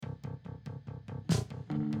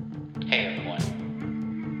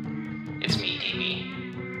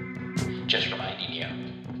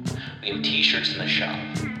t-shirts in the shop.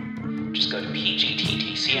 Just go to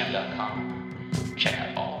pgttcm.com. Check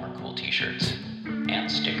out all of our cool t-shirts and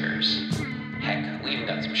stickers. Heck, we even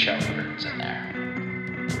got some shower curtains in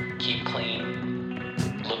there. Keep clean,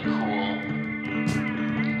 look cool,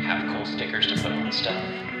 have cool stickers to put on stuff.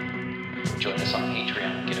 Join us on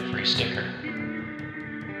Patreon and get a free sticker.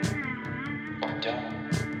 Or don't.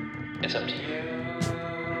 It's up to you.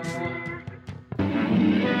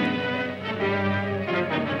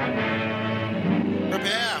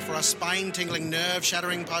 Prepare for a spine-tingling,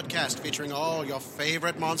 nerve-shattering podcast featuring all your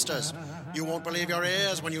favorite monsters. You won't believe your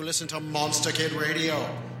ears when you listen to Monster Kid Radio.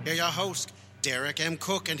 Hear your host, Derek M.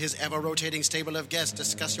 Cook, and his ever-rotating stable of guests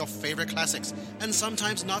discuss your favorite classics and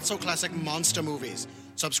sometimes not-so-classic monster movies.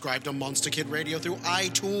 Subscribe to Monster Kid Radio through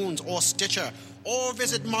iTunes or Stitcher, or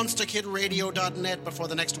visit monsterkidradio.net before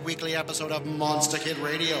the next weekly episode of Monster Kid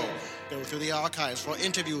Radio. Go through the archives for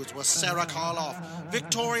interviews with Sarah Karloff,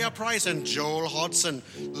 Victoria Price, and Joel Hodgson.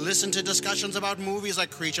 Listen to discussions about movies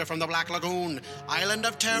like Creature from the Black Lagoon, Island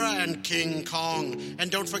of Terror, and King Kong.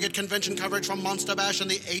 And don't forget convention coverage from Monster Bash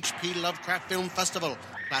and the H.P. Lovecraft Film Festival.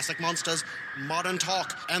 Classic Monsters, Modern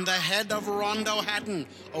Talk, and the head of Rondo Hatton.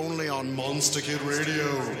 Only on Monster Kid Radio.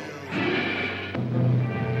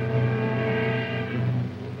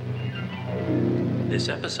 This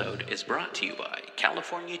episode is brought to you by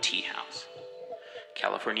California Tea House.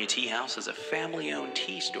 California Tea House is a family-owned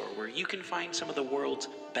tea store where you can find some of the world's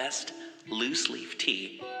best loose-leaf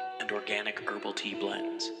tea and organic herbal tea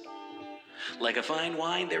blends. Like a fine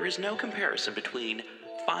wine, there is no comparison between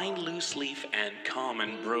fine loose-leaf and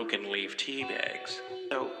common broken-leaf tea bags.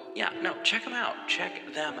 So, check them out.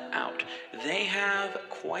 Check them out. They have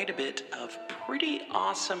quite a bit of pretty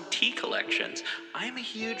awesome tea collections. I'm a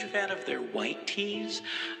huge fan of their white teas.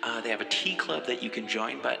 They have a tea club that you can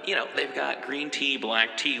join, but, they've got green tea,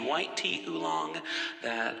 black tea, white tea, oolong,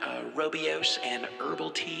 that Robios and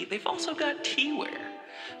herbal tea. They've also got teaware.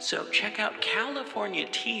 So check out California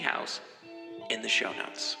Tea House in the show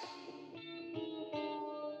notes.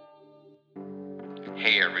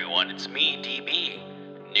 Hey everyone, it's me, DB.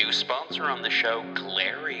 New sponsor on the show,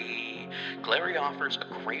 Glary. Glary offers a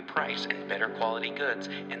great price and better quality goods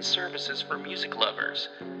and services for music lovers.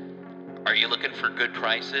 Are you looking for good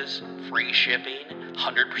prices, free shipping,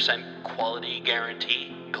 100% quality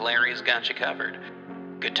guarantee? Glary's got you covered.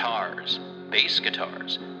 Guitars, bass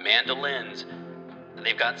guitars, mandolins.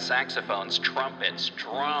 They've got saxophones, trumpets,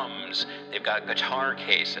 drums. They've got guitar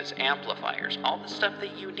cases, amplifiers, all the stuff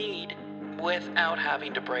that you need without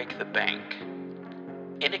having to break the bank.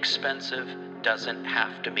 Inexpensive doesn't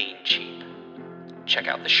have to mean cheap. Check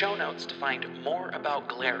out the show notes to find more about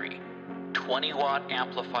Glary. 20-watt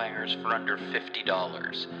amplifiers for under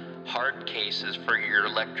 $50. Hard cases for your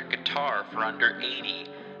electric guitar for under $80.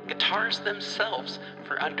 Guitars themselves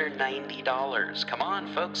for under $90. Come on,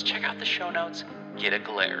 folks, check out the show notes. Get a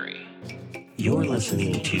Glary. You're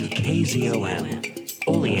listening to KZOM,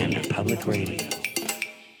 Oleander Public Radio.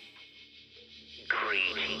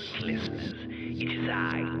 Greetings, listeners. It is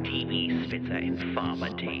I, D.B. Spitzer, Informer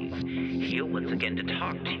Dave, here once again to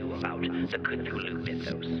talk to you about the Cthulhu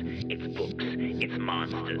mythos, its books, its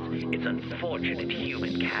monsters, its unfortunate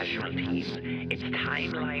human casualties, its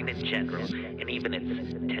timeline in general, and even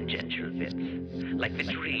its tangential bits, like the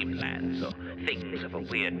dreamlands or things of a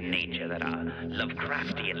weird nature that are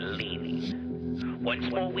Lovecraftian leaning. Once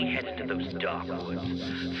more we head into those dark woods,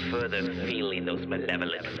 further feeling those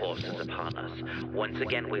malevolent forces upon us. Once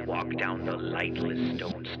again we walk down the lightless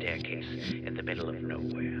stone staircase in the middle of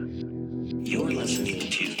nowhere. You're listening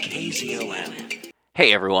to KZOM.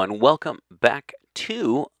 Hey everyone, welcome back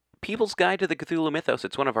to People's Guide to the Cthulhu Mythos.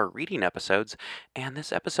 It's one of our reading episodes, and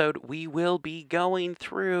this episode we will be going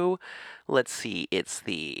through, it's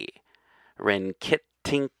the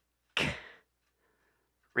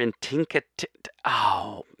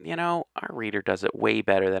our reader does it way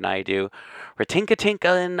better than I do.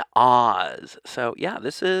 Rintinka in Oz. So,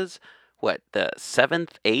 this is, the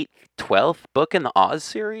 7th, 8th, 12th book in the Oz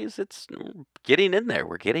series? It's getting in there.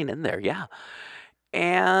 We're getting in there, yeah.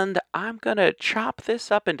 And I'm going to chop this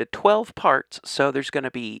up into 12 parts, so there's going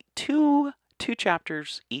to be two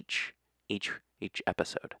chapters each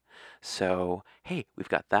episode. So, hey, we've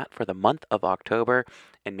got that for the month of October,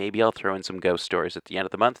 and maybe I'll throw in some ghost stories at the end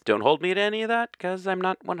of the month. Don't hold me to any of that, because I'm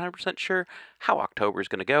not 100% sure how October is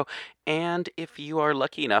going to go. And if you are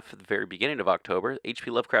lucky enough, at the very beginning of October,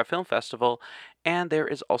 H.P. Lovecraft Film Festival, and there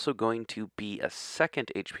is also going to be a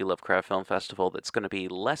second H.P. Lovecraft Film Festival that's going to be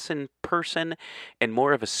less in person and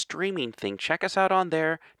more of a streaming thing. Check us out on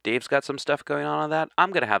there. Dave's got some stuff going on that.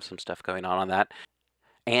 I'm going to have some stuff going on that.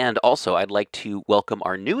 And also, I'd like to welcome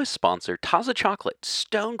our newest sponsor, Taza Chocolate,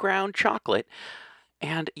 Stone Ground Chocolate.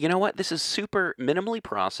 And you know what? This is super minimally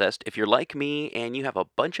processed. If you're like me and you have a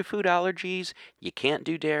bunch of food allergies, you can't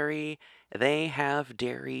do dairy, they have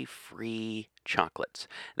dairy-free chocolates.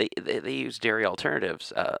 They use dairy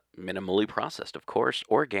alternatives, minimally processed, of course,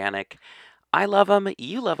 organic. I love them.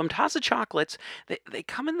 You love them. Taza chocolates. They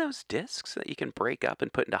come in those discs that you can break up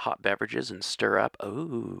and put into hot beverages and stir up.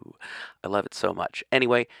 Oh, I love it so much.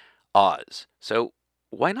 Anyway, Oz. So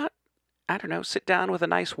why not, I don't know, sit down with a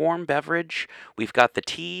nice warm beverage? We've got the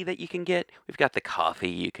tea that you can get. We've got the coffee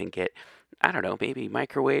you can get. I don't know, maybe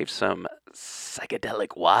microwave some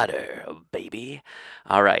psychedelic water, baby.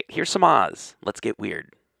 All right, here's some Oz. Let's get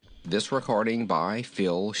weird. This recording by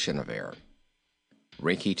Phil Chenevert.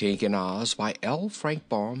 Rinky Tink in Oz by L. Frank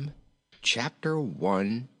Baum. Chapter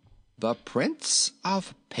 1, The Prince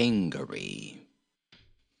of Pingaree.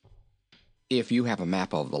 If you have a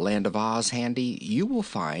map of the Land of Oz handy, you will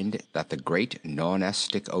find that the great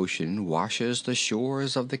Nonestic Ocean washes the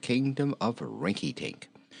shores of the kingdom of Rinky Tink,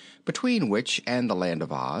 between which and the Land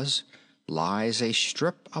of Oz lies a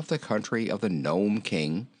strip of the country of the Nome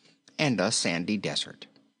King and a sandy desert.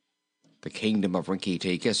 The kingdom of Rinky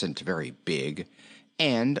Tink isn't very big,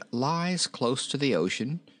 and lies close to the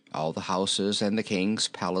ocean, all the houses and the king's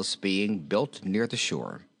palace being built near the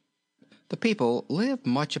shore. The people live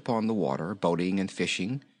much upon the water, boating and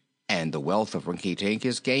fishing, and the wealth of Rinky Tink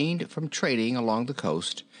is gained from trading along the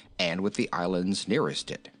coast and with the islands nearest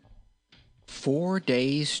it. 4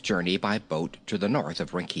 days' journey by boat to the north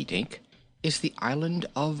of Rinky Tink is the island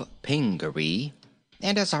of Pingaree,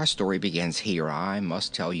 and as our story begins here, I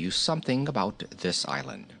must tell you something about this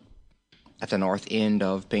island. At the north end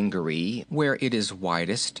of Pingaree, where it is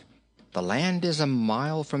widest, the land is a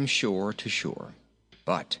mile from shore to shore.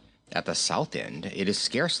 But at the south end, it is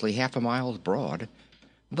scarcely half a mile broad.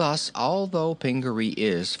 Thus, although Pingaree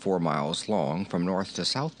is 4 miles long from north to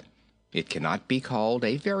south, it cannot be called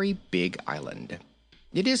a very big island.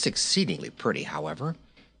 It is exceedingly pretty, however,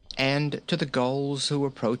 and to the gulls who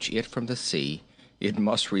approach it from the sea, it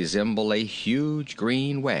must resemble a huge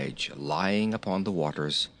green wedge lying upon the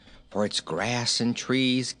waters, for its grass and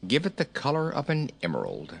trees give it the color of an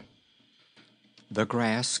emerald. The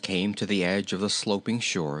grass came to the edge of the sloping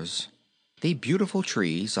shores. The beautiful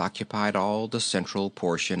trees occupied all the central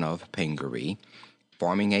portion of Pingaree,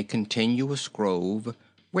 forming a continuous grove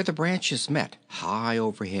where the branches met high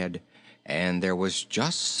overhead, and there was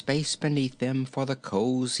just space beneath them for the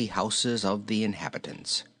cozy houses of the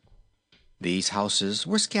inhabitants. These houses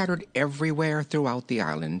were scattered everywhere throughout the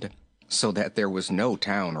island, so that there was no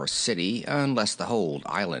town or city, unless the whole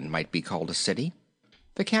island might be called a city.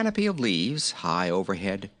 The canopy of leaves, high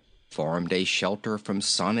overhead, formed a shelter from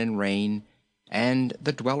sun and rain, and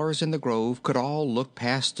the dwellers in the grove could all look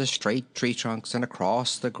past the straight tree trunks and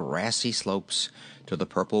across the grassy slopes to the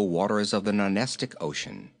purple waters of the Nonestic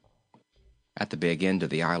Ocean. At the big end of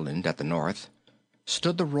the island, at the north,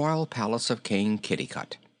 stood the royal palace of King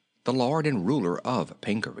Kitticut, the lord and ruler of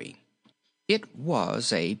Pingaree. It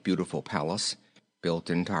was a beautiful palace, built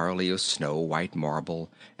entirely of snow-white marble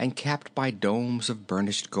and capped by domes of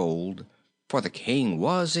burnished gold, for the king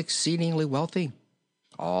was exceedingly wealthy.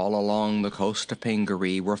 All along the coast of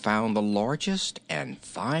Pingaree were found the largest and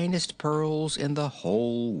finest pearls in the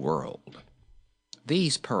whole world.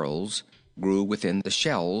 These pearls grew within the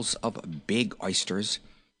shells of big oysters,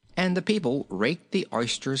 and the people raked the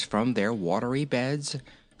oysters from their watery beds,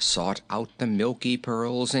 sought out the milky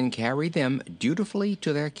pearls, and carried them dutifully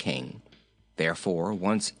to their king. Therefore,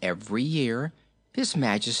 once every year, His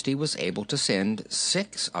Majesty was able to send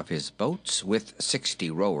 6 of his boats with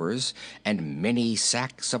 60 rowers and many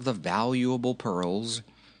sacks of the valuable pearls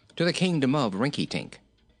to the kingdom of Rinky Tink,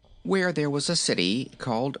 where there was a city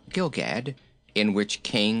called Gilgad, in which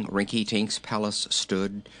King Rinky Tink's palace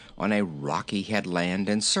stood on a rocky headland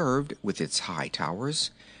and served, with its high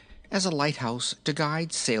towers, as a lighthouse to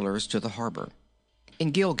guide sailors to the harbor.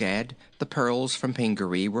 In Gilgad, the pearls from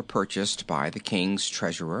Pingaree were purchased by the king's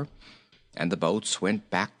treasurer, and the boats went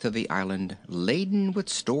back to the island laden with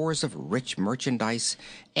stores of rich merchandise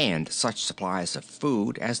and such supplies of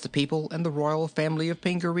food as the people and the royal family of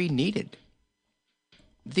Pingaree needed.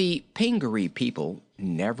 The Pingaree people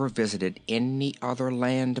never visited any other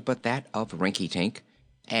land but that of Rinky Tink,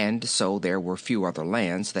 and so there were few other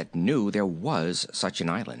lands that knew there was such an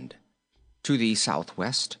island. To the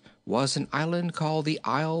southwest was an island called the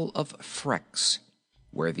Isle of Phrex,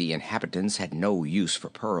 where the inhabitants had no use for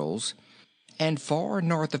pearls, and far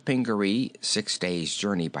north of Pingaree, 6 days'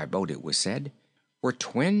 journey by boat it was said, were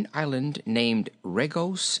twin islands named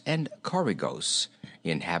Regos and Corygos,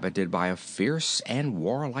 inhabited by a fierce and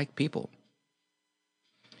warlike people.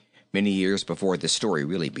 Many years before this story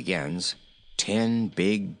really begins, 10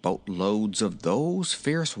 big boatloads of those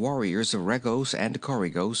fierce warriors of Regos and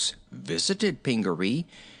Coregos visited Pingaree,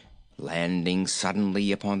 landing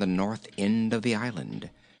suddenly upon the north end of the island.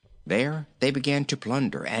 There they began to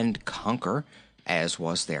plunder and conquer, as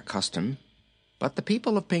was their custom. But the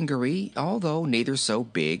people of Pingaree, although neither so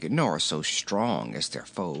big nor so strong as their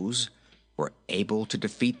foes, were able to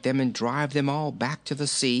defeat them and drive them all back to the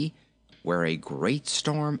sea, where a great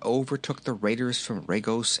storm overtook the raiders from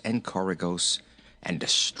Regos and Coregos and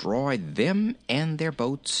destroyed them and their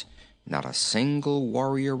boats, not a single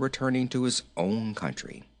warrior returning to his own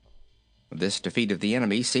country. This defeat of the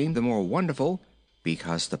enemy seemed the more wonderful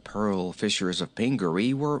because the pearl fishers of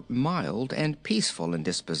Pingaree were mild and peaceful in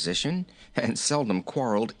disposition and seldom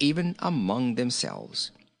quarreled even among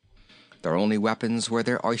themselves. Their only weapons were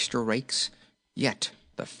their oyster rakes, yet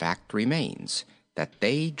the fact remains that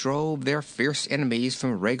they drove their fierce enemies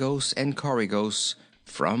from Regos and Coregos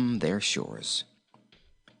from their shores.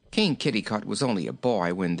 King Kitticut was only a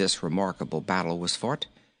boy when this remarkable battle was fought,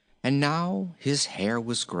 and now his hair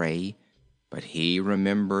was gray, but he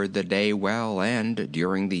remembered the day well, and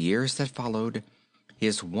during the years that followed,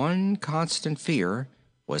 his one constant fear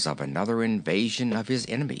was of another invasion of his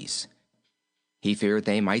enemies. He feared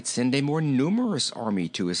they might send a more numerous army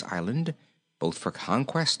to his island, both for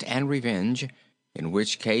conquest and revenge, in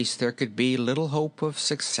which case there could be little hope of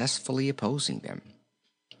successfully opposing them.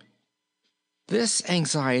 This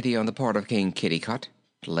anxiety on the part of King Kitticut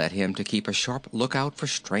led him to keep a sharp lookout for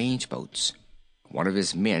strange boats, one of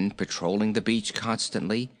his men patrolling the beach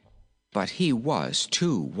constantly, but he was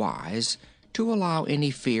too wise to allow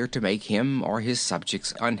any fear to make him or his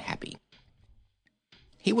subjects unhappy.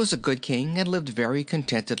 He was a good king and lived very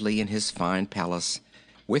contentedly in his fine palace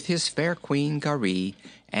with his fair queen Garee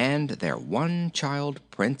and their one child,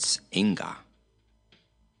 Prince Inga.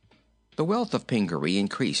 The wealth of Pingaree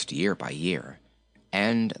increased year by year,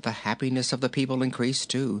 and the happiness of the people increased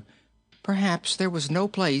too. Perhaps there was no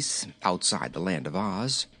place outside the land of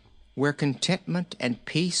Oz where contentment and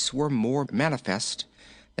peace were more manifest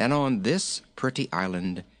than on this pretty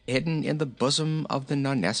island hidden in the bosom of the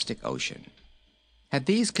Nonestic Ocean. Had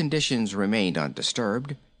these conditions remained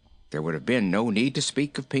undisturbed, there would have been no need to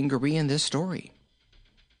speak of Pingaree in this story.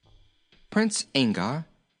 Prince Inga,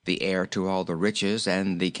 the heir to all the riches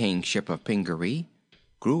and the kingship of Pingaree,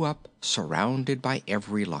 grew up surrounded by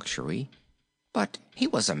every luxury, but he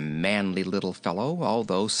was a manly little fellow,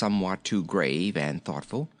 although somewhat too grave and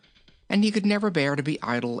thoughtful, and he could never bear to be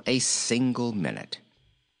idle a single minute.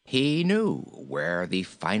 He knew where the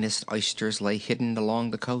finest oysters lay hidden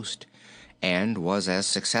along the coast, and was as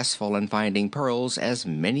successful in finding pearls as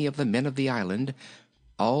many of the men of the island,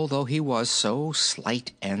 although he was so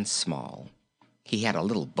slight and small. He had a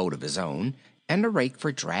little boat of his own, and a rake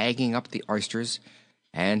for dragging up the oysters,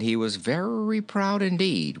 and he was very proud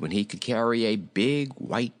indeed when he could carry a big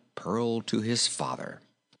white pearl to his father.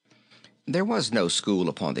 There was no school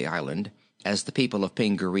upon the island, as the people of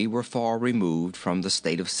Pingaree were far removed from the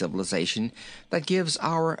state of civilization that gives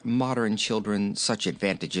our modern children such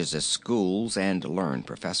advantages as schools and learned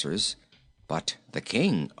professors. But the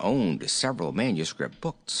king owned several manuscript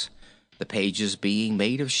books, the pages being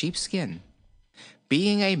made of sheepskin.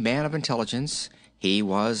 Being a man of intelligence, he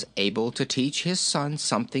was able to teach his son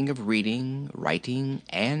something of reading, writing,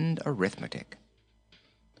 and arithmetic.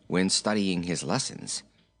 When studying his lessons,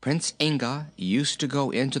 Prince Inga used to go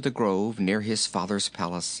into the grove near his father's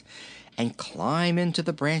palace and climb into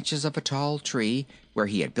the branches of a tall tree where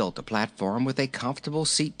he had built a platform with a comfortable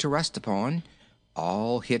seat to rest upon,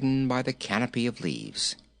 all hidden by the canopy of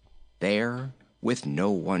leaves. There, with no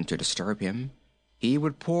one to disturb him, he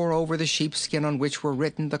would pore over the sheepskin on which were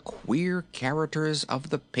written the queer characters of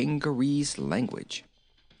the Pingaree's language.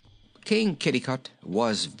 King Kitticut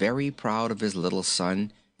was very proud of his little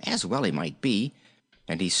son, as well he might be,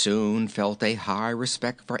 and he soon felt a high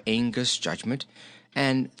respect for Inga's judgment,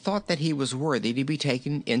 and thought that he was worthy to be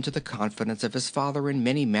taken into the confidence of his father in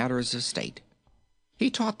many matters of state. He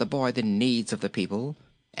taught the boy the needs of the people,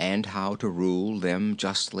 and how to rule them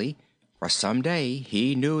justly, for some day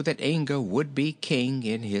he knew that Inga would be king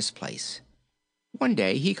in his place. One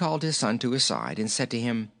day he called his son to his side and said to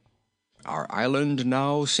him, "Our island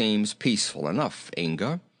now seems peaceful enough,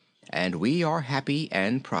 Inga, and we are happy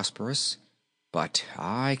and prosperous. But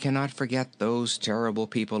I cannot forget those terrible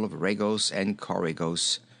people of Regos and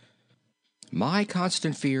Coregos. My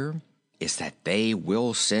constant fear is that they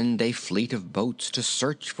will send a fleet of boats to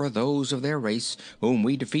search for those of their race whom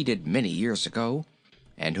we defeated many years ago,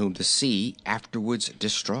 and whom the sea afterwards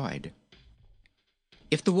destroyed.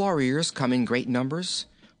 If the warriors come in great numbers,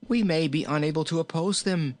 we may be unable to oppose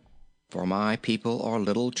them, for my people are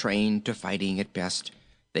little trained to fighting at best.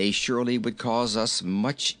 They surely would cause us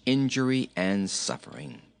much injury and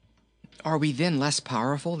suffering." "Are we then less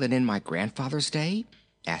powerful than in my grandfather's day?"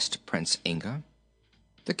 asked Prince Inga.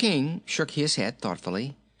 The king shook his head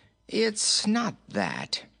thoughtfully. "It's not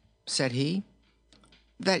that," said he.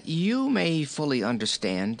 "That you may fully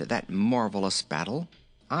understand that marvelous battle,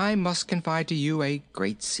 I must confide to you a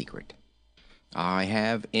great secret. I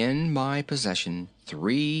have in my possession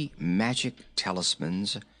 3 magic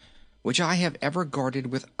talismans, which I have ever guarded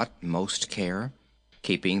with utmost care,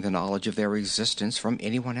 keeping the knowledge of their existence from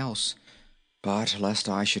anyone else. But lest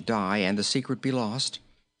I should die and the secret be lost,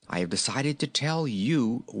 I have decided to tell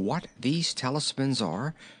you what these talismans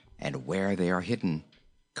are and where they are hidden.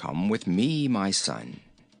 Come with me, my son."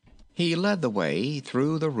 He led the way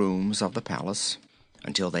through the rooms of the palace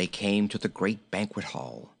until they came to the great banquet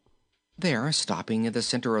hall. There, stopping in the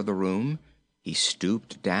center of the room, he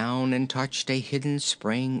stooped down and touched a hidden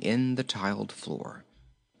spring in the tiled floor.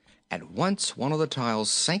 At once one of the tiles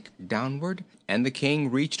sank downward, and the king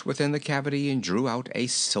reached within the cavity and drew out a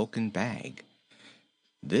silken bag.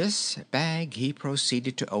 This bag he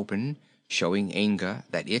proceeded to open, showing Inga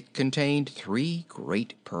that it contained 3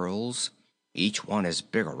 great pearls, each one as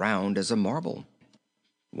big around as a marble.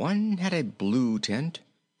 One had a blue tint,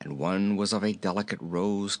 and one was of a delicate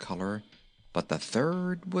rose color, but the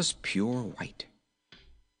third was pure white.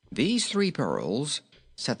 "These 3 pearls,"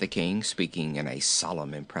 said the king, speaking in a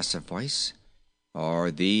solemn, impressive voice, "are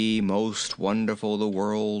the most wonderful the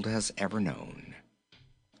world has ever known.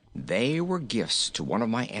 They were gifts to one of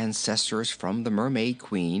my ancestors from the Mermaid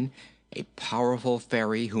Queen, a powerful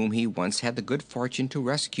fairy whom he once had the good fortune to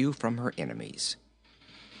rescue from her enemies.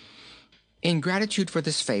 In gratitude for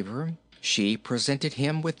this favor, she presented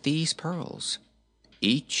him with these pearls.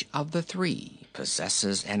 Each of the 3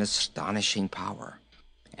 possesses an astonishing power,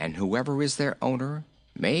 and whoever is their owner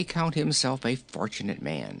may count himself a fortunate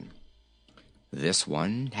man. This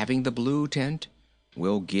one, having the blue tint,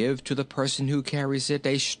 will give to the person who carries it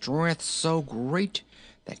a strength so great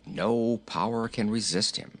that no power can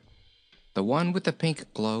resist him. The one with the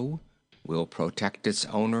pink glow will protect its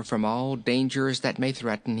owner from all dangers that may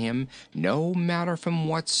threaten him, no matter from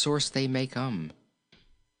what source they may come.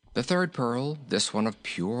 The third pearl, this one of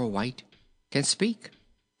pure white, can speak,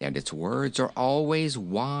 and its words are always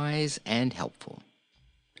wise and helpful."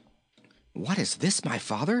 "What is this, my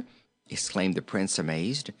father?" exclaimed the prince,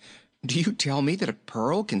 amazed. "Do you tell me that a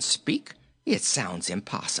pearl can speak? It sounds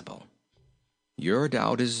impossible." "Your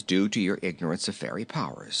doubt is due to your ignorance of fairy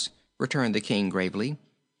powers," returned the king gravely.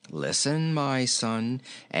 "Listen, my son,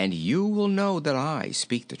 and you will know that I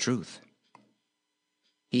speak the truth."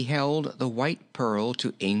 He held the white pearl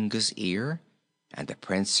to Inga's ear, and the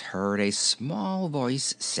prince heard a small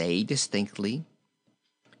voice say distinctly,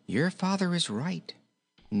 "Your father is right.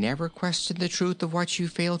 Never question the truth of what you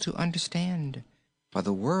fail to understand, for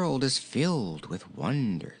the world is filled with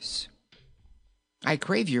wonders." "I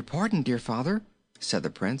crave your pardon, dear father," said the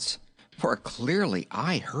prince, "for clearly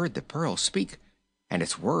I heard the pearl speak, and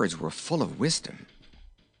its words were full of wisdom."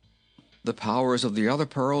 "The powers of the other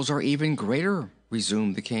pearls are even greater,"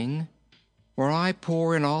 resumed the king. "Were I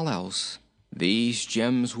poor in all else, these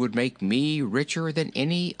gems would make me richer than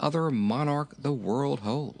any other monarch the world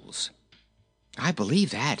holds." "I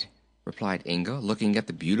believe that," replied Inga, looking at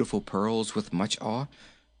the beautiful pearls with much awe.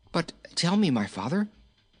 "But tell me, my father,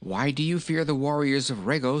 why do you fear the warriors of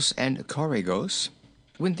Regos and Coregos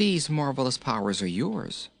when these marvelous powers are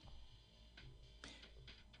yours?"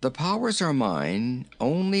 "The powers are mine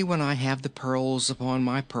only when I have the pearls upon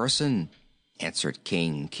my person," answered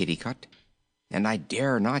King Kitticut, "and I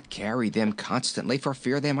dare not carry them constantly for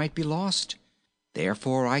fear they might be lost.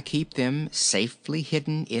 Therefore I keep them safely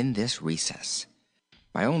hidden in this recess.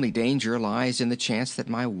 My only danger lies in the chance that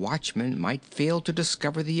my watchmen might fail to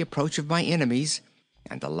discover the approach of my enemies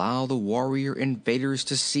and allow the warrior invaders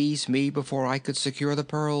to seize me before I could secure the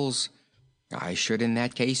pearls. I should in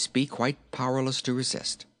that case be quite powerless to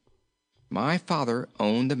resist. My father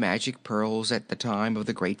owned the magic pearls at the time of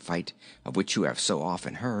the great fight of which you have so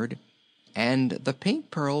often heard, and the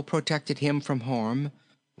pink pearl protected him from harm,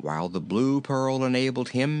 while the blue pearl enabled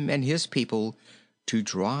him and his people to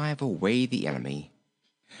drive away the enemy.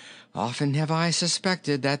 Often have I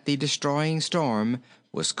suspected that the destroying storm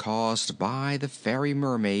was caused by the fairy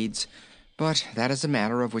mermaids, but that is a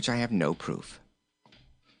matter of which I have no proof."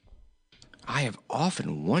 "I have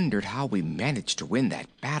often wondered how we managed to win that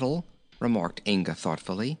battle," remarked Inga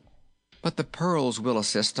thoughtfully. "But the pearls will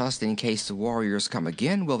assist us in case the warriors come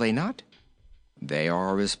again, will they not?" "They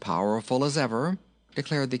are as powerful as ever,"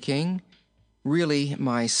 declared the king. "Really,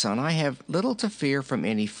 my son, I have little to fear from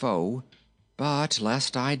any foe, but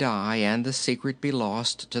lest I die and the secret be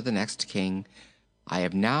lost to the next king, I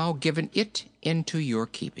have now given it into your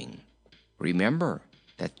keeping. Remember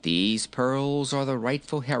that these pearls are the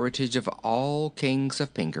rightful heritage of all kings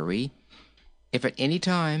of Pingaree. If at any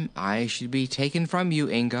time I should be taken from you,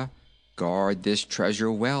 Inga, guard this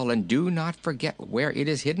treasure well and do not forget where it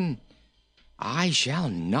is hidden." "I shall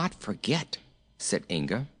not forget," said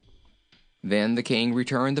Inga. Then the king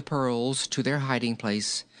returned the pearls to their hiding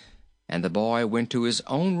place, and the boy went to his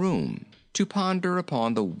own room to ponder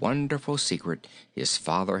upon the wonderful secret his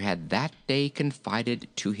father had that day confided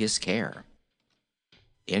to his care.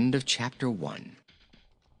 End of chapter 1.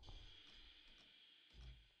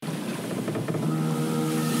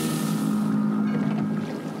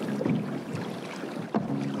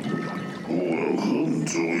 Welcome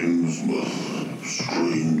to Innsmouth,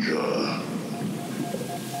 stranger.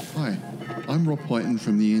 Hi, I'm Rob Whiten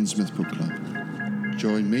from the Innsmouth Book Club.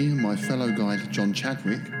 Join me and my fellow guide John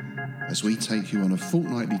Chadwick as we take you on a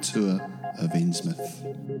fortnightly tour of Innsmouth.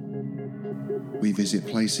 We visit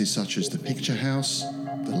places such as the Picture House,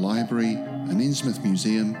 the Library and Innsmouth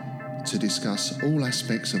Museum to discuss all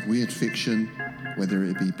aspects of weird fiction, whether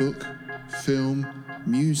it be book, film,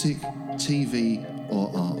 music, TV or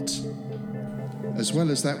art. As well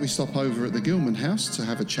as that, we stop over at the Gilman House to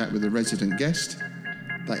have a chat with a resident guest.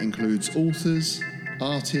 That includes authors,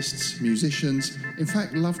 artists, musicians, in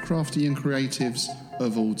fact Lovecraftian creatives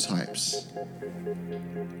of all types.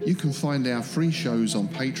 You can find our free shows on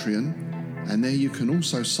Patreon, and there you can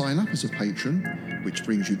also sign up as a patron, which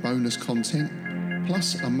brings you bonus content,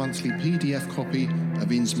 plus a monthly PDF copy of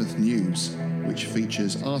Innsmouth News, which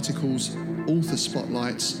features articles, author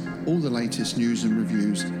spotlights, all the latest news and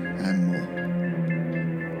reviews, and more.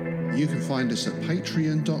 You can find us at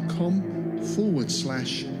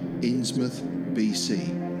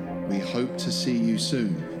patreon.com/InnsmouthBC. We hope to see you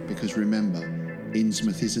soon, because remember,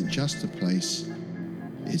 Innsmouth isn't just a place,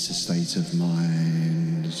 it's a state of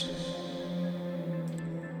mind.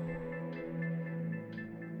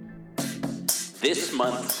 This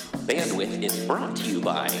month's Bandwidth is brought to you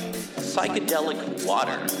by Psychedelic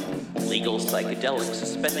Water. Legal psychedelics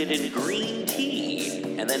suspended in green tea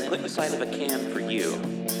and then put inside of a can for you.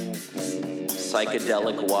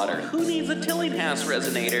 Psychedelic Water. Who needs a Tillinghast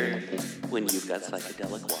resonator when you've got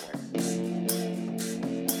psychedelic water?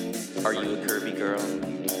 Are you a curvy girl?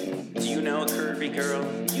 Do you know a curvy girl?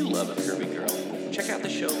 You love a curvy girl. Check out the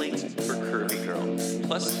show links for curvy girl.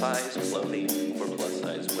 Plus size clothing for plus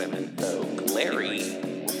size women. So Glary,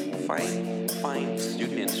 fine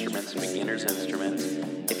student instruments, beginner's instruments.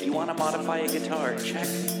 If you want to modify a guitar, check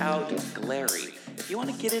out Glary. If you want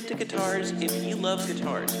to get into guitars, if you love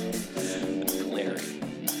guitars, Glary.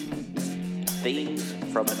 Things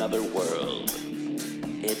from another world.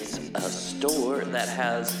 It's a store that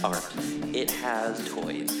has art. It has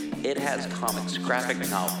toys. It has comics, graphic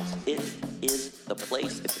novels. It is the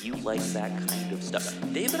place if you like that kind of stuff.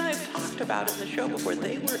 Dave and I have talked about it in the show before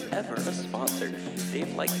they were ever a sponsor.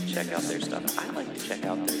 Dave likes to check out their stuff. I like to check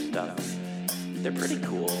out their stuff. They're pretty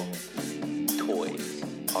cool. Toys,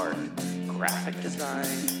 art, graphic design,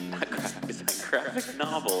 not graphic design, graphic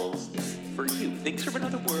novels for you. Things from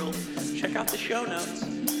another world. Check out the show notes.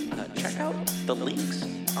 Check out the links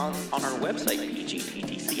on our website,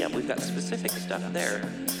 PGPTCM. We've got specific stuff there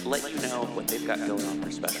to let you know what they've got going on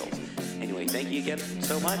for specials. Anyway, thank you again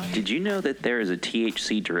so much. Did you know that there is a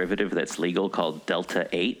THC derivative that's legal called Delta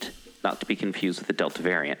 8? Not to be confused with the Delta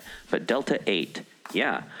variant, but Delta 8.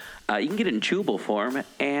 Yeah. You can get it in chewable form,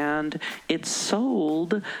 and it's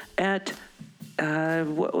sold at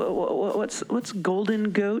what's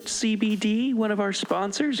Golden Goat CBD, one of our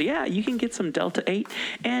sponsors. Yeah, you can get some Delta 8,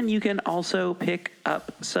 and you can also pick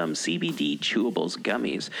up some CBD chewables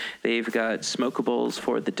gummies. They've got smokables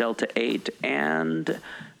for the Delta 8, and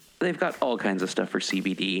they've got all kinds of stuff for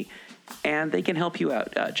CBD, and they can help you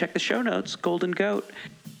out. Check the show notes, Golden Goat.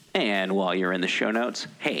 And while you're in the show notes,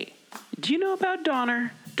 hey, do you know about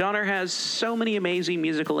Donner? Donner has so many amazing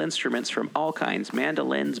musical instruments from all kinds,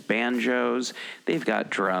 mandolins, banjos, they've got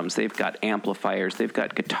drums, they've got amplifiers, they've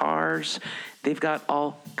got guitars, they've got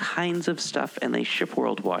all kinds of stuff, and they ship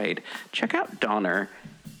worldwide. Check out Donner.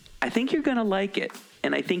 I think you're going to like it,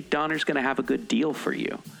 and I think Donner's going to have a good deal for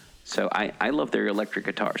you. So I love their electric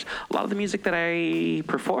guitars. A lot of the music that I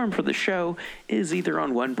perform for the show is either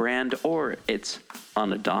on one brand or it's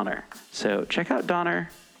on a Donner. So check out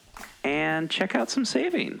Donner. and check out some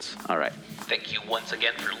savings. All right. Thank you once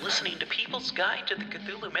again for listening to People's Guide to the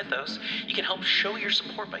Cthulhu Mythos. You can help show your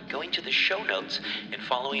support by going to the show notes and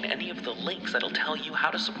following any of the links that'll tell you how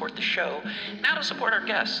to support the show and how to support our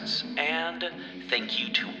guests. And thank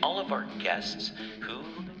you to all of our guests who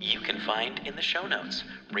you can find in the show notes.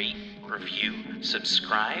 Rate, review,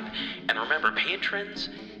 subscribe, and remember, patrons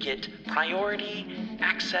get priority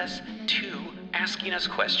access to asking us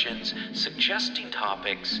questions, suggesting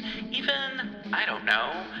topics, even,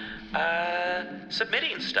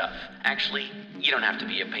 submitting stuff. Actually, you don't have to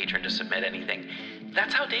be a patron to submit anything.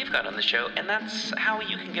 That's how Dave got on the show, and that's how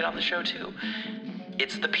you can get on the show too.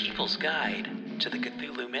 It's the People's Guide to the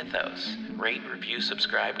Cthulhu Mythos. Rate, review,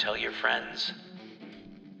 subscribe, tell your friends.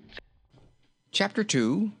 Chapter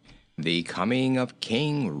 2, The Coming of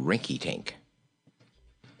King Rinky-Tink.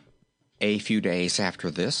 A few days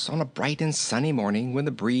after this, on a bright and sunny morning, when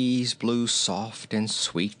the breeze blew soft and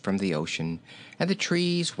sweet from the ocean, and the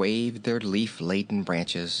trees waved their leaf-laden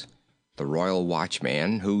branches, the royal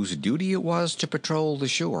watchman, whose duty it was to patrol the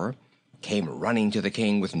shore, came running to the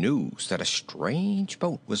king with news that a strange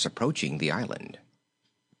boat was approaching the island.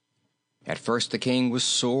 At first the king was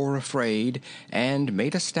sore afraid, and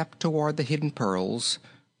made a step toward the hidden pearls,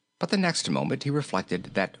 but the next moment he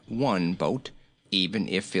reflected that one boat, even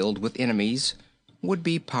if filled with enemies, would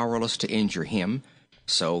be powerless to injure him,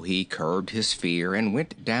 so he curbed his fear and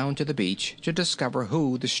went down to the beach to discover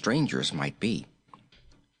who the strangers might be.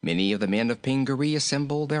 Many of the men of Pingaree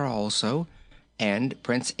assembled there also, and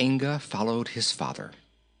Prince Inga followed his father.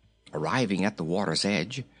 Arriving at the water's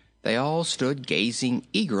edge, they all stood gazing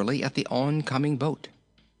eagerly at the oncoming boat.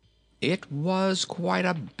 It was quite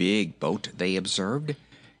a big boat, they observed,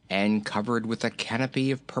 and covered with a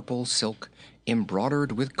canopy of purple silk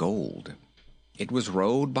embroidered with gold. It was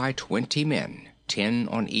rowed by 20 men, 10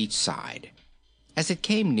 on each side. As it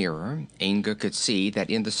came nearer, Inga could see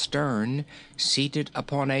that in the stern, seated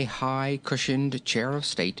upon a high cushioned chair of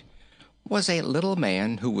state, was a little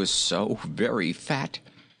man who was so very fat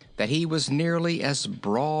that he was nearly as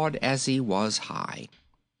broad as he was high.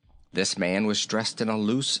 This man was dressed in a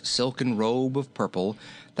loose silken robe of purple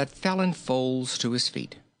that fell in folds to his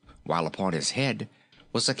feet, while upon his head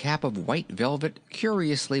was a cap of white velvet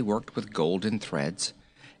curiously worked with golden threads,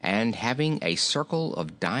 and having a circle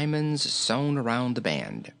of diamonds sewn around the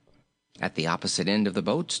band. At the opposite end of the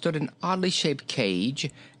boat stood an oddly shaped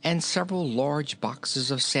cage, and several large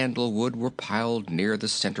boxes of sandalwood were piled near the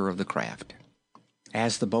center of the craft.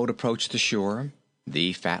 As the boat approached the shore,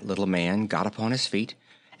 the fat little man got upon his feet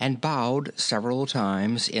and bowed several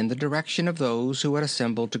times in the direction of those who had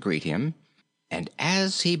assembled to greet him, and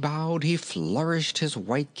as he bowed he flourished his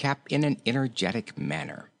white cap in an energetic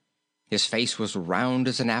manner. His face was round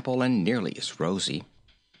as an apple and nearly as rosy.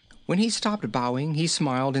 When he stopped bowing, he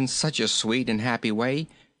smiled in such a sweet and happy way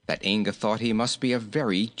that Inga thought he must be a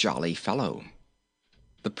very jolly fellow.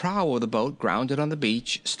 The prow of the boat grounded on the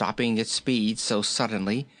beach, stopping its speed so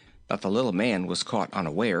suddenly that the little man was caught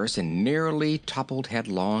unawares and nearly toppled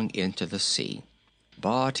headlong into the sea.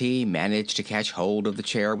 But he managed to catch hold of the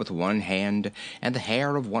chair with one hand and the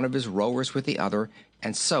hair of one of his rowers with the other,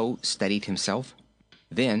 and so steadied himself.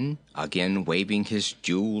 Then, again waving his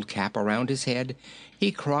jeweled cap around his head,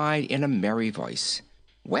 he cried in a merry voice,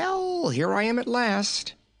 "Well, here I am at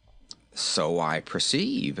last." "So I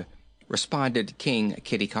perceive," responded King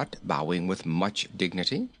Kitticut, bowing with much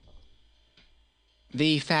dignity.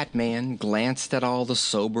 The fat man glanced at all the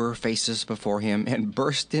sober faces before him and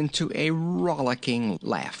burst into a rollicking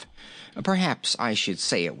laugh. Perhaps I should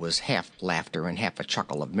say it was half laughter and half a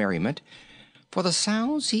chuckle of merriment, for the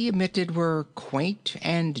sounds he emitted were quaint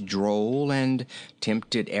and droll and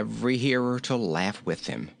tempted every hearer to laugh with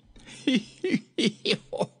him.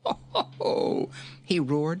 He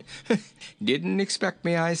roared. "Didn't expect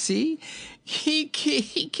me, I see.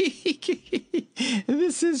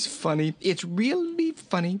 This is funny. It's really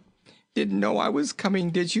funny. Didn't know I was coming,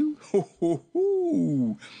 did you?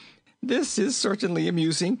 This is certainly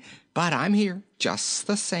amusing, but I'm here just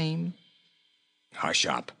the same." "Hush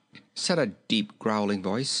up," said a deep growling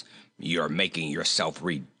voice. "You're making yourself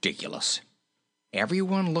ridiculous."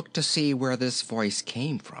 Everyone looked to see where this voice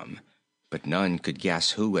came from, but none could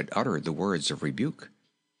guess who had uttered the words of rebuke.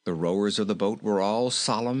 The rowers of the boat were all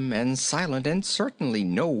solemn and silent, and certainly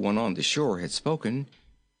no one on the shore had spoken.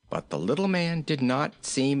 But the little man did not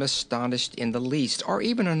seem astonished in the least, or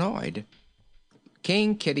even annoyed.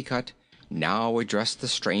 King Kitticut now addressed the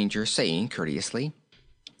stranger, saying courteously,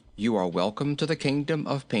 "You are welcome to the kingdom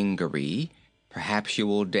of Pingaree. Perhaps you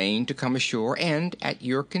will deign to come ashore and, at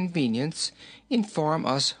your convenience, inform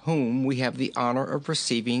us whom we have the honor of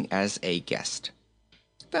receiving as a guest."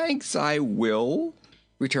 Thanks, I will,"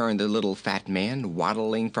 returned the little fat man,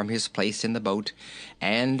 waddling from his place in the boat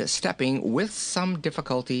and stepping with some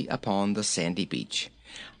difficulty upon the sandy beach.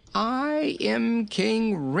 "I am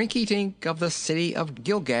King Rinkitink of the city of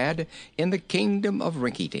Gilgad in the kingdom of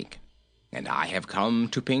Rinkitink, and I have come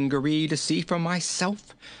to Pingaree to see for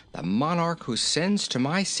myself the monarch who sends to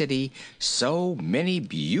my city so many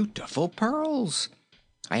beautiful pearls.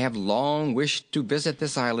 I have long wished to visit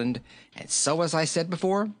this island, and so, as I said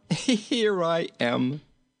before, here I am."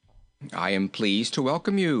 "I am pleased to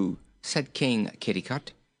welcome you," said King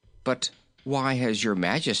Kitticut. "But why has your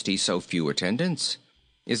Majesty so few attendants?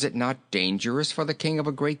 Is it not dangerous for the king of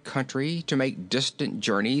a great country to make distant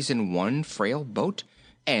journeys in one frail boat,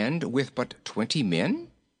 and with but 20 men?"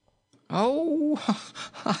 "Oh,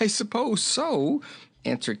 I suppose so,"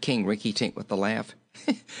 answered King Rinkitink with a laugh.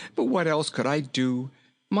 "But what else could I do?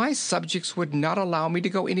 My subjects would not allow me to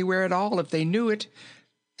go anywhere at all if they knew it,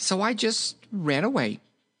 so I just ran away."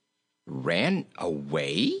 "Ran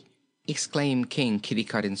away?" exclaimed King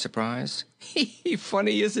Kitticut in surprise.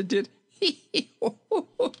 "Funny, isn't it?"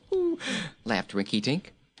 laughed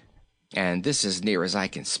Rinkitink. And this is near as I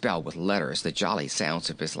can spell with letters the jolly sounds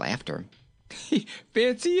of his laughter.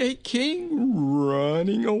 "Fancy a king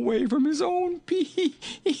running away from his own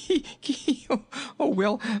Oh,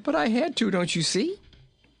 well, but I had to, don't you see?"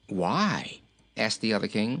 "Why?" asked the other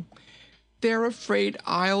king. "They're afraid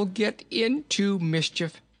I'll get into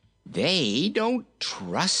mischief. They don't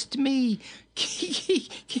trust me.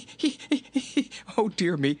 Oh,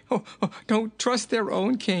 dear me. Oh, don't trust their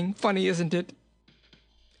own king. Funny, isn't it?"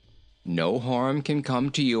 "No harm can come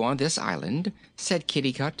to you on this island," said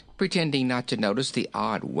Kitticut, pretending not to notice the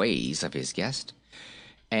odd ways of his guest.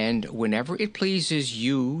 "And whenever it pleases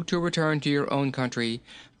you to return to your own country,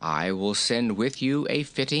 I will send with you a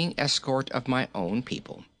fitting escort of my own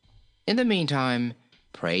people. In the meantime,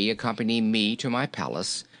 pray accompany me to my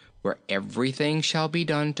palace, where everything shall be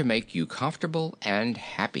done to make you comfortable and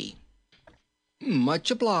happy." "Much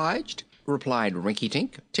obliged," replied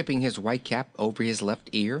Rinkitink, tipping his white cap over his left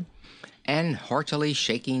ear and heartily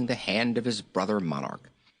shaking the hand of his brother monarch.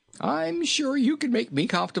 "I'm sure you can make me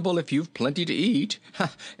comfortable if you've plenty to eat.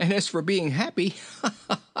 And as for being happy,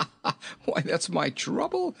 why, that's my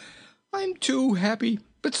trouble. I'm too happy.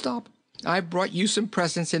 But stop, I've brought you some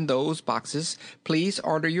presents in those boxes. Please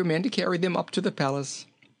order your men to carry them up to the palace."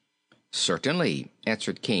 "Certainly,"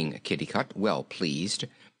 answered King Kitticut, well pleased,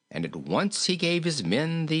 and at once he gave his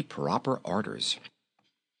men the proper orders.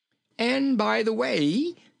 "And by the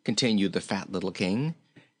way," continued the fat little king,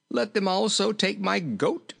 "let them also take my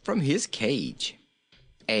goat from his cage."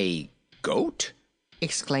 "A goat?"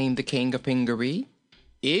 exclaimed the King of Pingaree.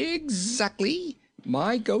 "Exactly.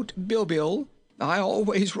 My goat, Bilbil. I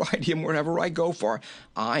always ride him wherever I go, for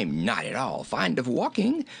I'm not at all fond of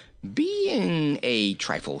walking, being a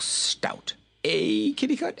trifle stout.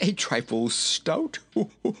 Kitticut, a trifle stout."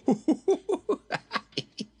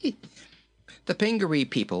 The Pingaree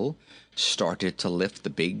people started to lift the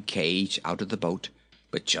big cage out of the boat,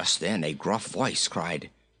 but just then a gruff voice cried,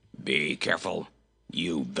 "Be careful,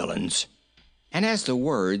 you villains!" And as the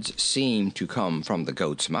words seemed to come from the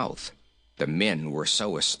goat's mouth, the men were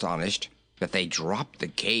so astonished that they dropped the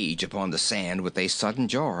cage upon the sand with a sudden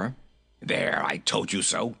jar. "There, I told you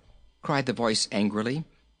so!" cried the voice angrily.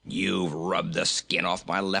 "You've rubbed the skin off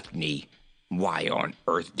my left knee. Why on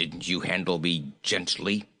earth didn't you handle me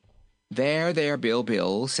gently?" There,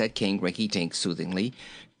 Bilbil," said King Rinkitink soothingly.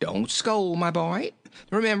 "Don't scold, my boy.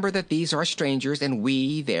 Remember that these are strangers and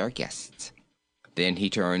we their guests." Then he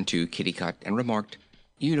turned to Kitticut and remarked,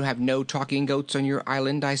 "You have no talking goats on your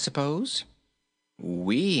island, I suppose?"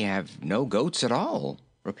 "We have no goats at all,"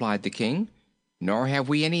 replied the king, "nor have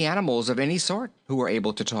we any animals of any sort who are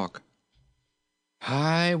able to talk."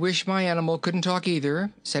 "I wish my animal couldn't talk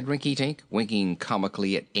either," said Rinkitink, winking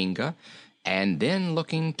comically at Inga and then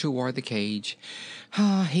looking toward the cage.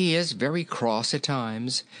 "He is very cross at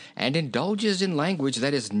times and indulges in language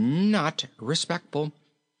that is not respectful.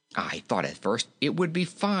 I thought at first it would be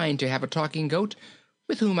fine to have a talking goat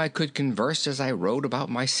with whom I could converse as I rode about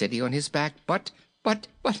my city on his back, but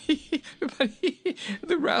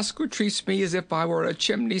the rascal treats me as if I were a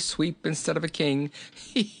chimney sweep instead of a king.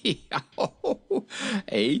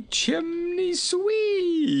 A chimney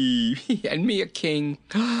sweep, and me a king.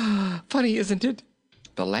 Funny, isn't it?"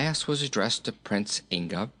 The last was addressed to Prince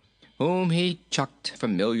Inga, whom he chucked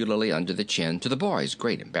familiarly under the chin, to the boy's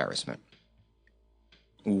great embarrassment.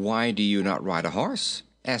 "Why do you not ride a horse?"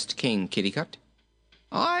 asked King Kitticut.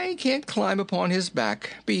 "I can't climb upon his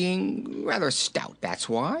back, being rather stout, that's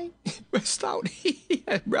why." "Stout?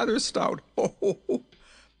 Rather stout.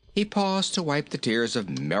 He paused to wipe the tears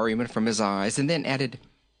of merriment from his eyes, and then added,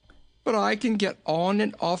 "But I can get on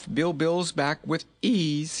and off Bilbil's back with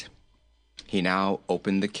ease." He now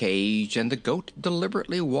opened the cage, and the goat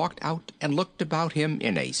deliberately walked out and looked about him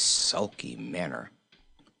in a sulky manner.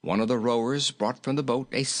 One of the rowers brought from the boat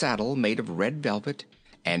a saddle made of red velvet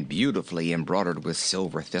and beautifully embroidered with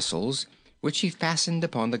silver thistles, which he fastened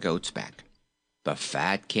upon the goat's back. The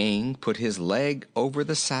fat king put his leg over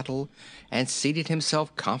the saddle and seated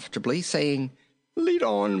himself comfortably, saying, "Lead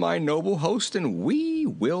on, my noble host, and we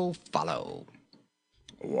will follow."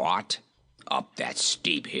 "What? Up that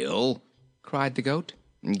steep hill?" cried the goat.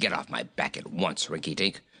 "Get off my back at once,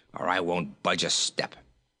 Rinkitink, or I won't budge a step."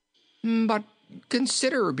 "But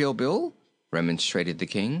consider, Bilbil," remonstrated the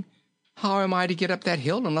king. "How am I to get up that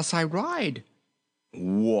hill unless I ride?"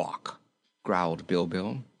 "Walk," growled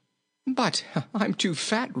Bilbil. "But I'm too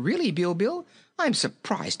fat, really, Bilbil. I'm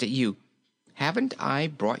surprised at you. Haven't I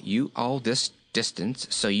brought you all this distance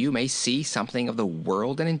so you may see something of the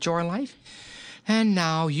world and enjoy life? And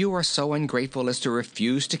now you are so ungrateful as to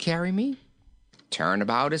refuse to carry me?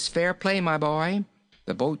 Turnabout is fair play, my boy.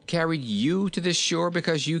 The boat carried you to the shore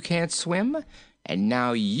because you can't swim, and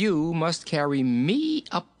now you must carry me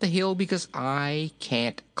up the hill because I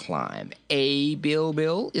can't climb.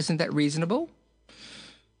 Bilbil, isn't that reasonable?"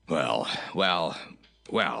 Well,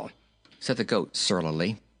 said the goat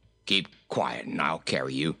surlily. "Keep quiet and I'll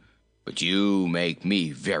carry you. But you make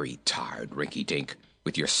me very tired, Rinkitink,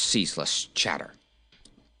 with your ceaseless chatter."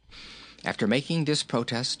 After making this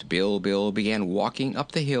protest, Bilbil began walking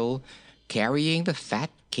up the hill, carrying the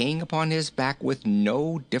fat king upon his back with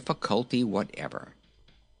no difficulty whatever.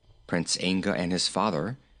 Prince Inga and his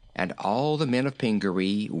father and all the men of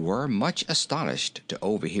Pingaree were much astonished to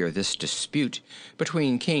overhear this dispute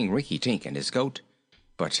between King Rinkitink and his goat,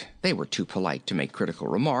 but they were too polite to make critical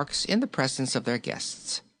remarks in the presence of their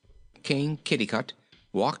guests. King Kitticut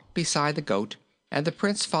walked beside the goat, and the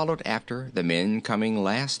prince followed after, the men coming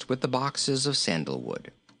last with the boxes of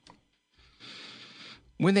sandalwood.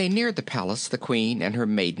 When they neared the palace, the queen and her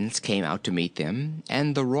maidens came out to meet them,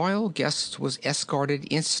 and the royal guest was escorted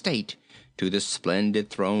in state to the splendid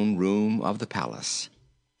throne room of the palace.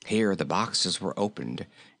 Here the boxes were opened,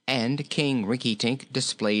 and King Rinkitink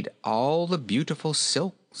displayed all the beautiful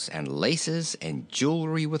silks and laces and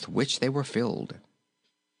jewelry with which they were filled.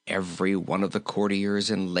 Every one of the courtiers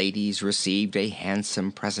and ladies received a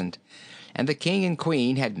handsome present, and the king and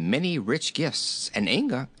queen had many rich gifts, and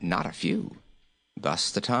Inga not a few.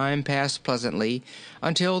 Thus the time passed pleasantly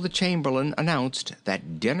until the chamberlain announced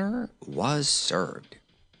that dinner was served.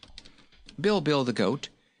 Bilbil the goat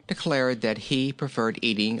declared that he preferred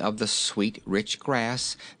eating of the sweet, rich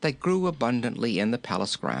grass that grew abundantly in the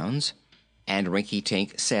palace grounds, and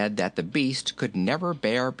Rinkitink said that the beast could never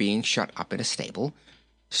bear being shut up in a stable,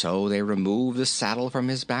 so they removed the saddle from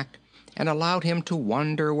his back and allowed him to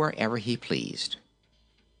wander wherever he pleased.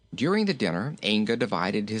 During the dinner, Inga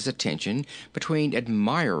divided his attention between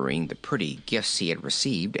admiring the pretty gifts he had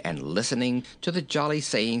received and listening to the jolly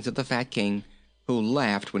sayings of the fat king, who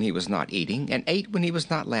laughed when he was not eating and ate when he was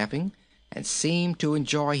not laughing, and seemed to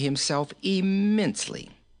enjoy himself immensely.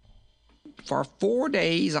 "For 4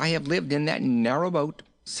 days I have lived in that narrow boat,"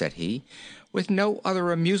 said he, "with no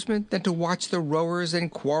other amusement than to watch the rowers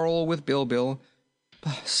and quarrel with Bilbil.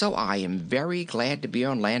 So I am very glad to be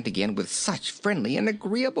on land again with such friendly and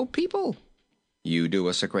agreeable people." "You do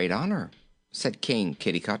us a great honor," said King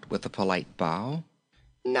Kitticut with a polite bow.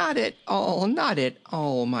 Not at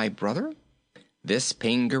all, my brother. This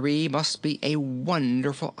Pingaree must be a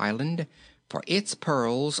wonderful island, for its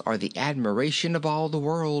pearls are the admiration of all the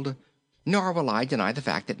world. Nor will I deny the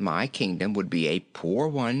fact that my kingdom would be a poor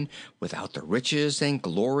one without the riches and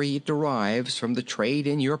glory it derives from the trade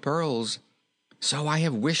in your pearls. So I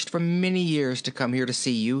have wished for many years to come here to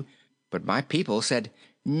see you, but my people said,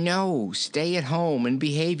 'No, stay at home and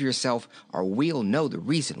behave yourself, or we'll know the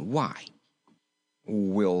reason why.'"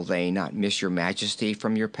 "Will they not miss your majesty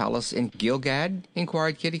from your palace in Gilgad?"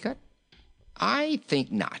 inquired Kitticut. "I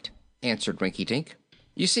think not," answered Rinkitink.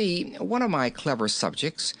 "You see, one of my clever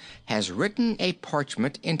subjects has written a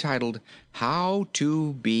parchment entitled 'How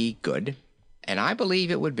to Be Good,' and I believe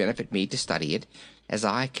it would benefit me to study it, as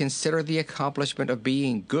I consider the accomplishment of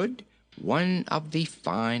being good one of the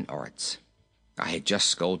fine arts. I had just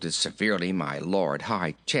scolded severely my Lord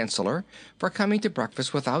High Chancellor for coming to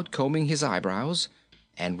breakfast without combing his eyebrows,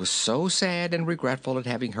 and was so sad and regretful at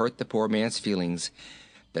having hurt the poor man's feelings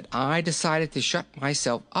that I decided to shut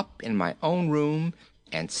myself up in my own room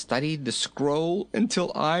and studied the scroll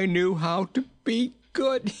until I knew how to be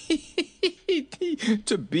good.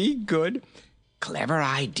 To be good. Clever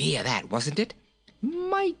idea, that, wasn't it?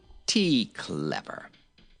 Mighty clever.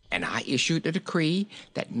 And I issued a decree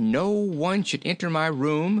that no one should enter my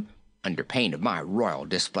room, under pain of my royal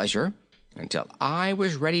displeasure, until I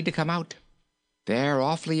was ready to come out. They're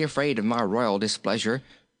awfully afraid of my royal displeasure,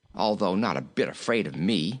 although not a bit afraid of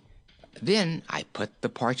me. Then I put the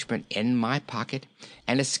parchment in my pocket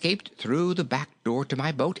and escaped through the back door to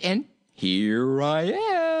my boat, and here I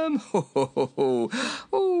am. Ho, ho, ho, ho.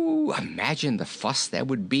 Oh, imagine the fuss that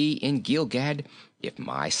would be in Gilgad if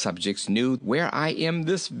my subjects knew where I am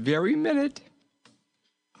this very minute.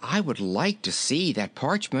 I would like to see that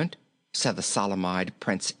parchment, said the solemn-eyed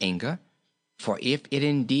Prince Inga, for if it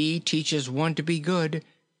indeed teaches one to be good,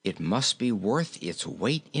 it must be worth its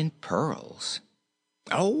weight in pearls.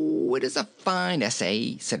 Oh, it is a fine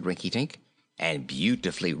essay, said Rinky-Dink, and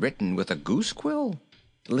beautifully written with a goose quill.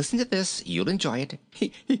 Listen to this, you'll enjoy it.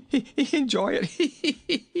 Enjoy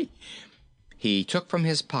it. He took from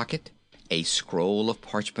his pocket a scroll of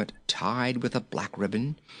parchment tied with a black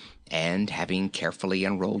ribbon, and having carefully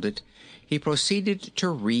unrolled it, he proceeded to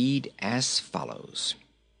read as follows.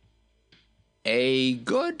 A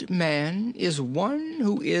good man is one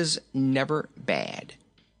who is never bad.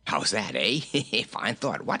 How's that, eh? Fine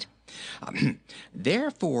thought, what?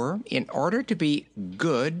 Therefore, in order to be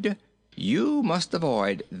good, you must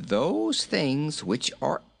avoid those things which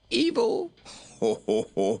are evil. Ho, ho,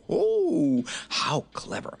 ho, ho! How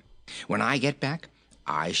clever! When I get back,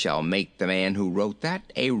 I shall make the man who wrote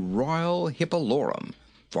that a royal hippolorum,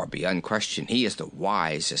 for beyond question he is the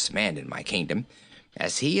wisest man in my kingdom,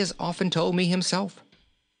 as he has often told me himself.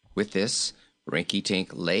 With this,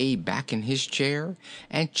 Rinky-Tink lay back in his chair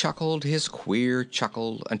and chuckled his queer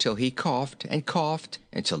chuckle until he coughed and coughed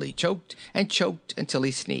until he choked and choked until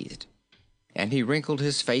he sneezed. And he wrinkled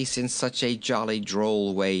his face in such a jolly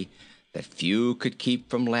droll way that few could keep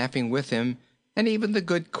from laughing with him, and even the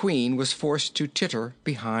good queen was forced to titter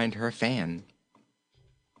behind her fan.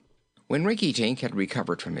 When Rinky-Tink had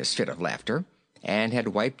recovered from his fit of laughter, and had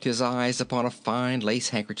wiped his eyes upon a fine lace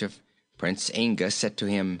handkerchief, Prince Inga said to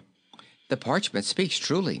him, The parchment speaks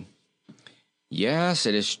truly. Yes,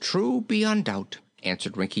 it is true beyond doubt,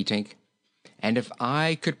 answered Rinky-Tink, and if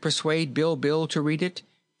I could persuade Bilbil to read it,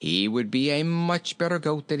 he would be a much better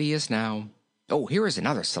goat than he is now. Oh, here is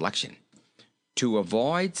another selection. To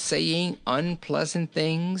avoid saying unpleasant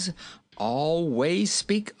things, always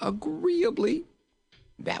speak agreeably.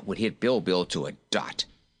 That would hit Bilbil to a dot.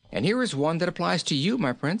 And here is one that applies to you,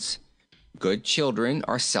 my prince. Good children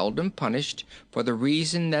are seldom punished for the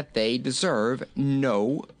reason that they deserve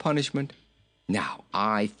no punishment. Now,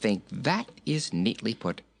 I think that is neatly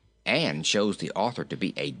put, and shows the author to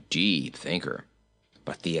be a deep thinker.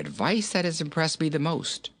 But the advice that has impressed me the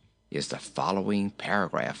most is the following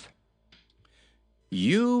paragraph.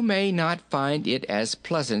 You may not find it as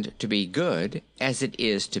pleasant to be good as it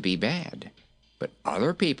is to be bad, but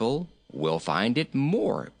other people will find it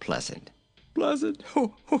more pleasant. Pleasant?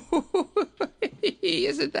 Oh,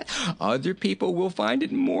 isn't that? Other people will find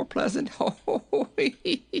it more pleasant.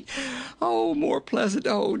 Oh, more pleasant.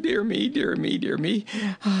 Oh, dear me, dear me, dear me.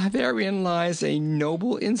 Therein lies a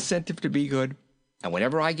noble incentive to be good. And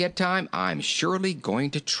whenever I get time, I'm surely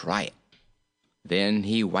going to try it. Then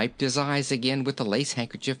he wiped his eyes again with the lace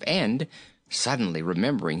handkerchief and, suddenly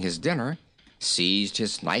remembering his dinner, seized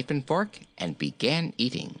his knife and fork and began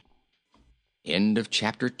eating. End of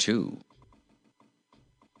chapter 2.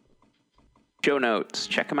 Show notes,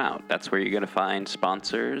 check them out. That's where you're going to find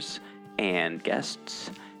sponsors and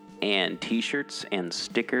guests and t-shirts and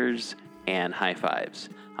stickers and high fives.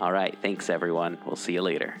 All right, thanks everyone. We'll see you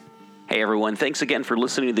later. Hey everyone, thanks again for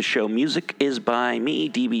listening to the show. Music is by me,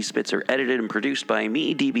 DB Spitzer, edited and produced by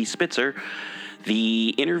me, DB Spitzer. The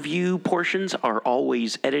interview portions are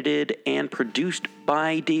always edited and produced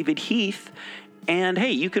by David Heath. And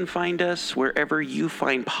hey, you can find us wherever you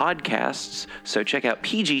find podcasts, so check out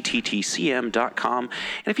pgttcm.com. And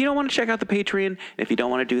if you don't want to check out the Patreon, and if you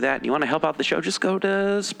don't want to do that, and you want to help out the show, just go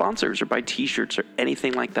to sponsors or buy t-shirts or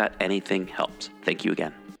anything like that. Anything helps. Thank you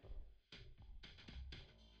again.